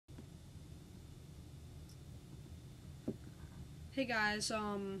Hey guys,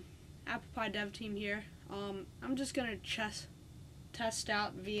 Apple Pie Dev Team here. I'm just gonna test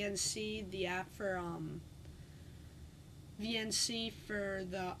out vnceey, the app for vnceey for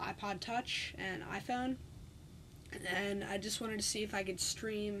the iPod Touch and iPhone, and I just wanted to see if I could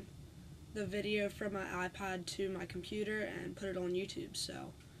stream the video from my iPod to my computer and put it on YouTube. So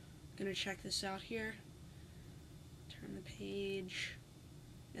I'm gonna check this out here. Turn the page,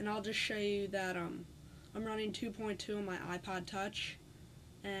 and I'll just show you that I'm running 2.2 on my iPod Touch,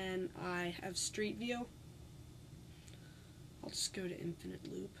 and I have Street View. I'll just go to infinite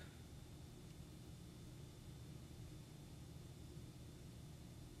loop.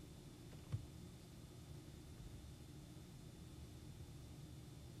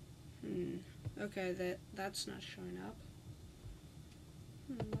 Okay, that's not showing up.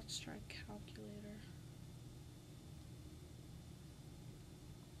 Let's try calculator.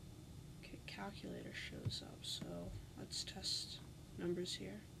 Okay, calculator shows up, so let's test numbers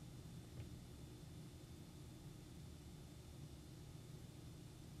here.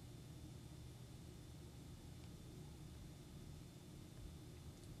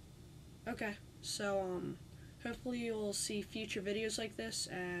 Okay, so hopefully you'll see future videos like this,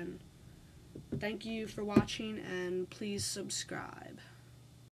 and thank you for watching, and please subscribe.